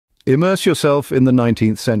Immerse yourself in the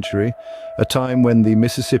 19th century, a time when the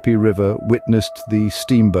Mississippi River witnessed the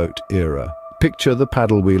Steamboat Era. Picture the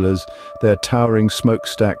paddle wheelers, their towering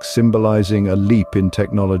smokestacks symbolizing a leap in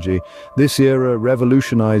technology. This era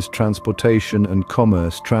revolutionized transportation and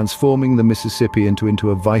commerce, transforming the Mississippi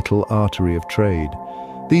into a vital artery of trade.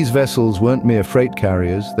 These vessels weren't mere freight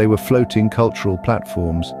carriers, they were floating cultural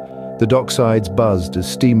platforms. The docksides buzzed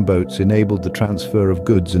as steamboats enabled the transfer of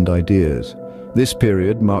goods and ideas. This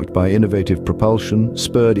period, marked by innovative propulsion,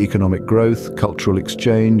 spurred economic growth, cultural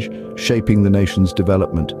exchange, shaping the nation's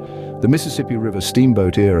development. The Mississippi River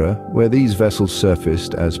Steamboat Era, where these vessels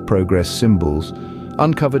surfaced as progress symbols,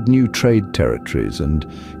 uncovered new trade territories and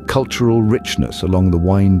cultural richness along the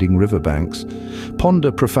winding riverbanks.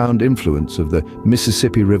 Ponder profound influence of the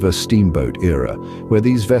Mississippi River Steamboat Era, where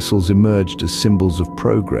these vessels emerged as symbols of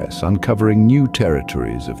progress, uncovering new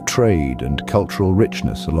territories of trade and cultural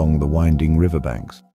richness along the winding riverbanks.